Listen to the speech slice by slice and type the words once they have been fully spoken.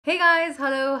Hey guys,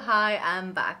 hello, hi,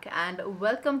 I'm back and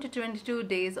welcome to 22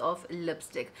 days of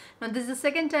lipstick. Now this is the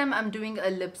second time I'm doing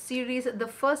a lip series. The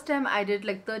first time I did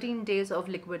like 13 days of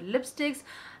liquid lipsticks,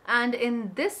 and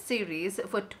in this series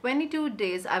for 22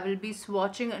 days I will be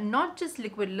swatching not just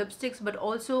liquid lipsticks but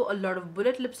also a lot of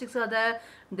bullet lipsticks are there.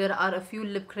 There are a few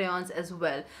lip crayons as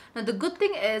well. Now the good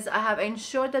thing is I have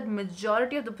ensured that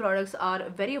majority of the products are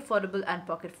very affordable and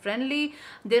pocket friendly.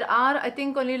 There are I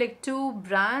think only like two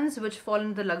brands which fall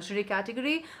in the luxury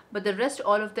category, but the rest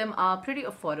all of them are pretty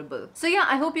affordable. So yeah,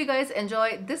 I hope you guys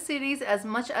enjoy this series as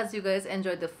much as you guys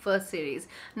enjoyed the first series.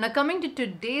 Now coming to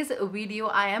today's video,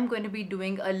 I am going to be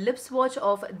doing a lip swatch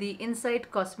of the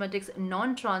Insight Cosmetics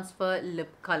non-transfer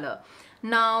lip color.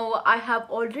 Now I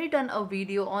have already done a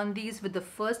video on these with the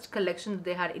first collection that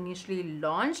they had initially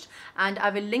launched, and I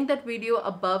will link that video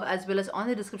above as well as on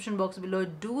the description box below.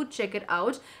 Do check it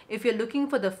out if you're looking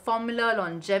for the formula,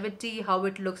 longevity, how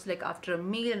it looks like after a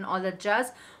meal and all that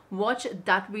jazz. Watch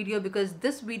that video because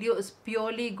this video is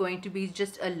purely going to be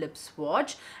just a lip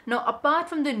swatch. Now apart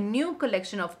from the new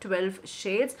collection of 12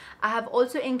 shades, I have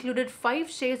also included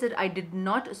 5 shades that I did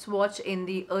not swatch in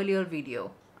the earlier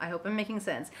video. I hope I'm making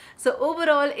sense. So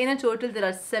overall, in a total, there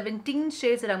are 17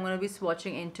 shades that I'm going to be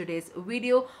swatching in today's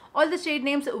video. All the shade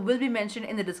names will be mentioned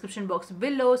in the description box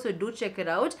below, so do check it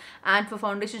out. And for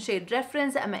foundation shade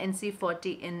reference, I'm an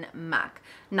NC40 in MAC.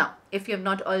 Now, if you have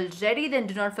not already, then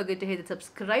do not forget to hit the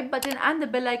subscribe button and the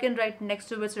bell icon right next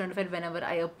to it so you're notified whenever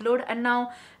I upload. And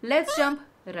now, let's jump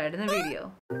right in the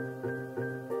video.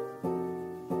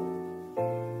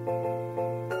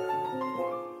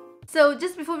 So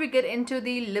just before we get into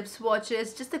the lip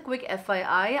swatches, just a quick FYI,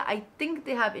 I think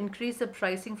they have increased the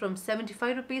pricing from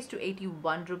 75 rupees to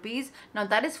 81 rupees. Now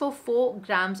that is for 4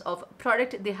 grams of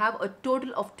product. They have a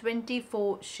total of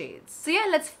 24 shades. So yeah,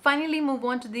 let's finally move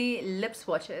on to the lip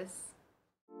swatches.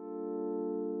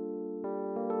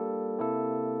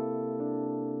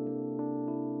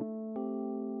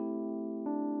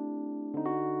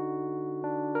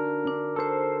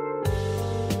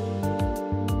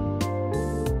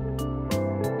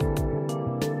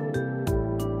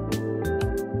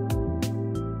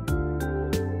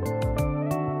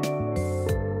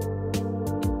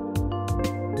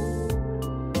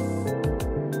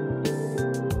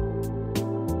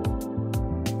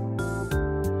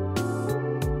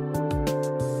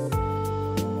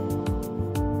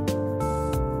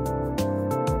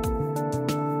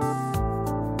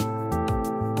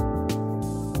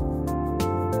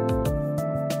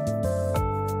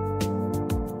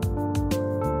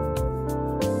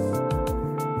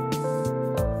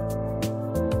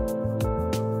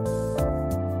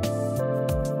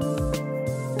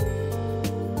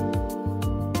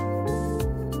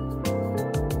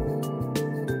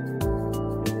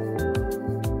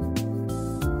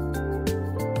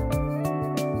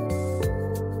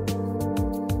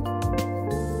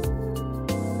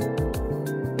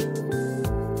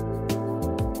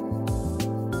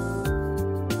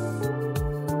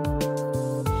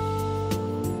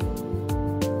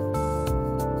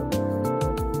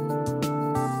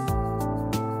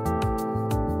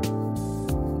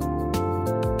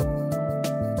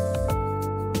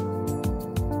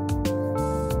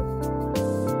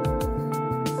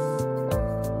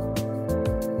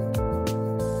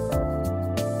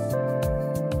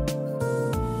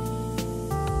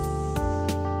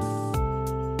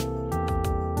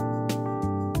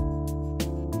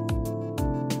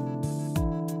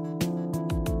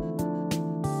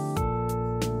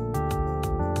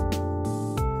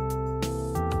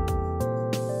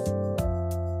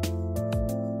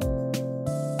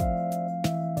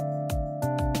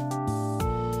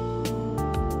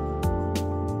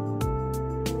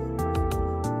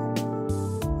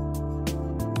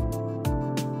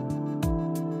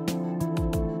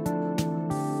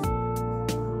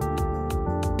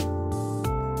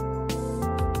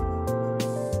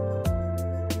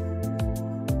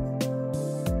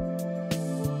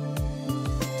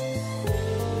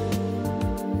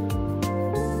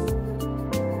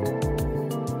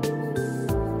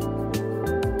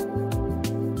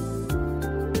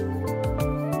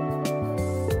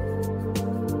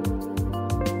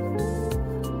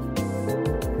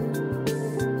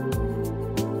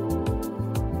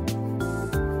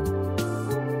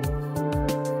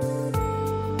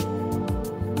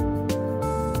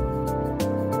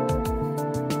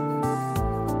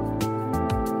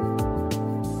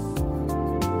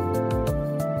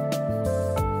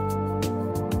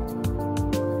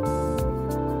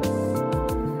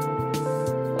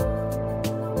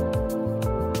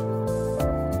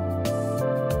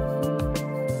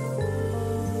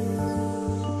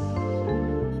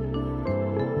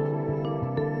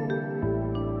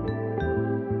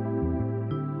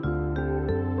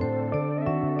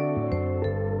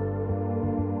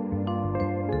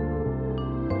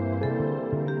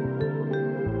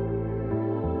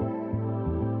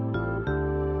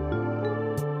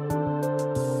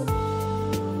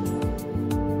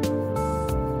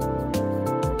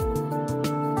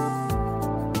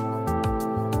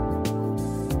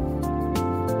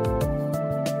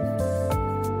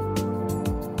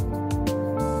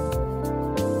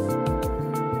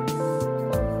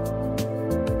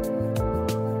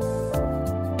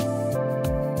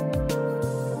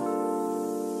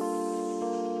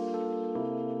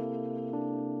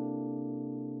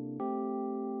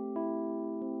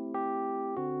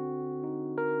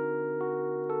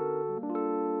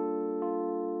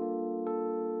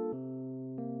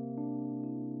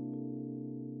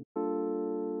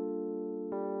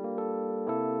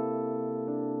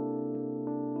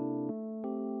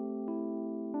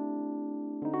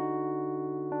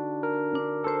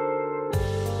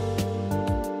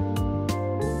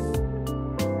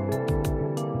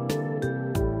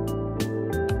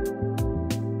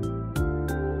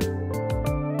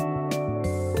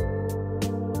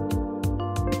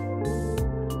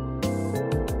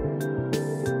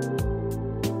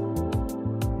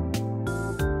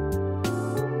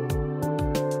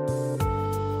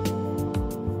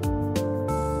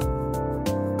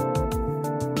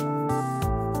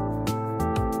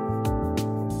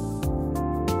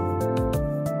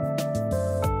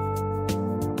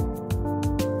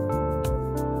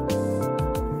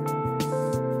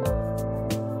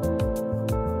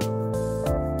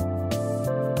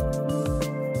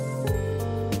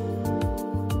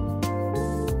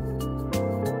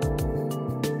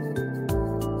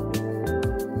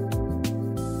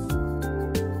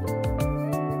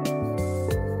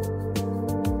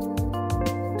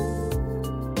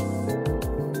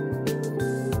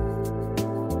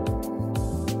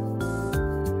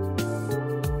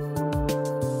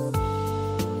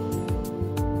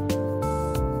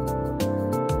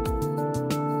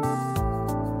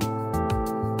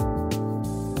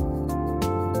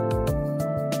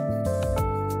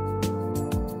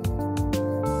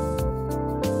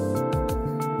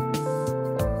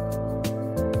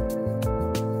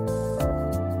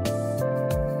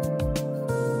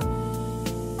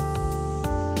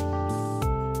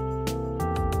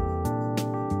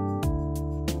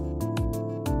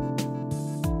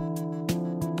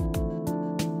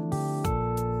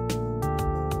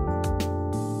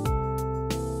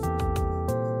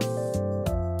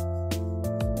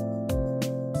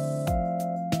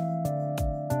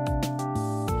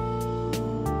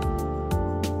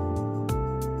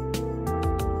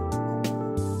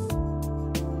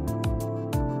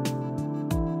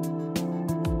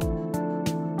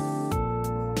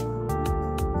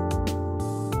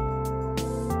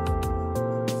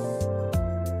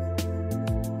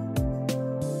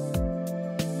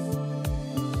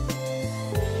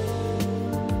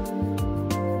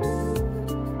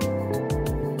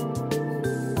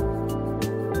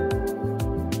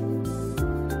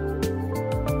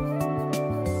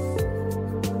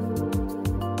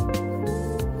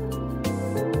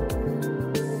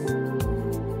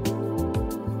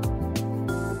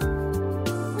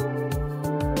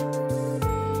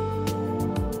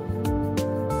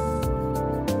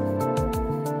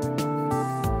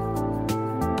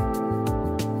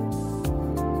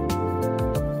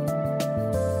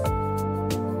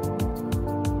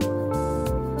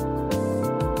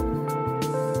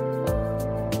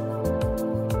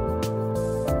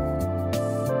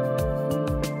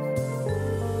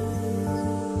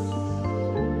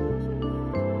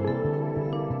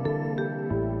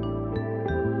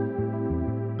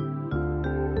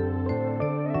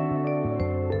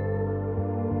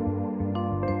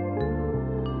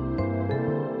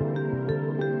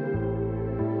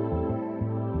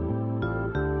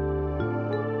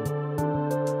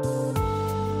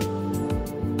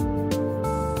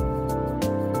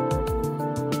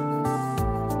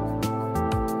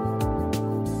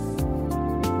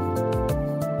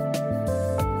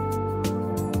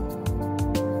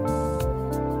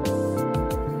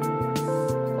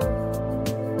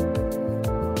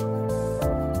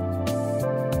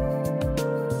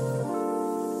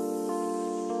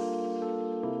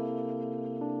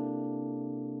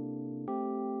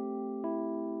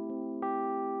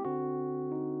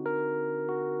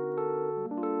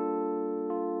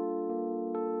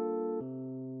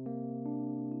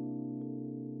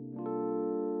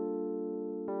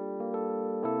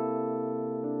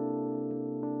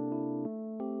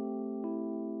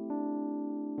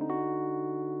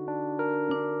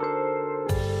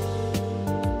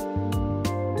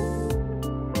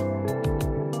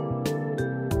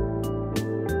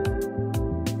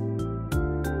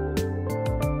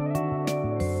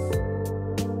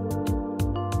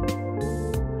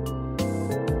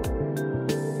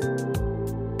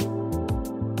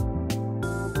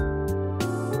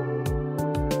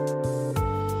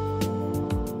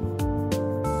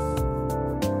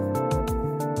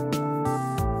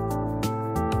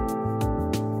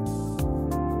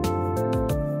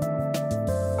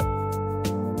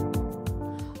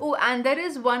 And there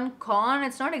is one con,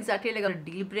 it's not exactly like a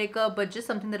deal breaker, but just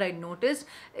something that I noticed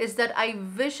is that I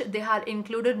wish they had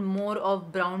included more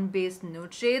of brown based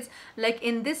nude shades. Like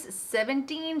in this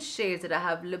 17 shades that I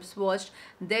have lip swatched,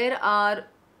 there are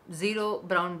zero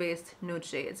brown based nude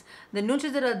shades. The nude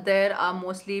shades that are there are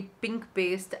mostly pink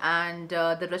based, and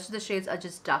the rest of the shades are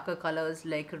just darker colors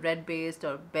like red based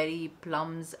or berry,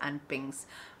 plums and pinks,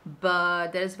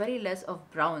 but there is very less of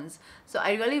browns. So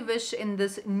I really wish in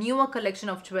this newer collection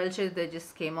of 12 shades they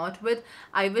just came out with,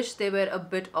 I wish they were a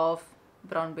bit of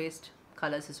brown based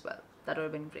colors as well. That would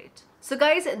have been great. So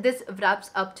guys, this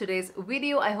wraps up today's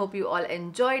video. I hope you all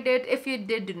enjoyed it. If you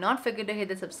did, do not forget to hit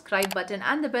the subscribe button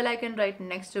and the bell icon right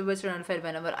next to it to be notified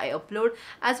whenever I upload,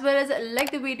 as well as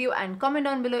like the video and comment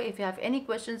down below if you have any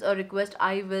questions or requests.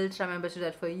 I will try my best to do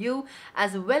that for you,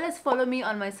 as well as follow me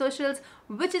on my socials,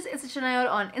 which is Isachanayor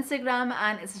on Instagram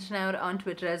and Isachanayor on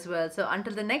Twitter as well. So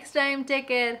until the next time, take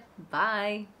care.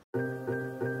 Bye.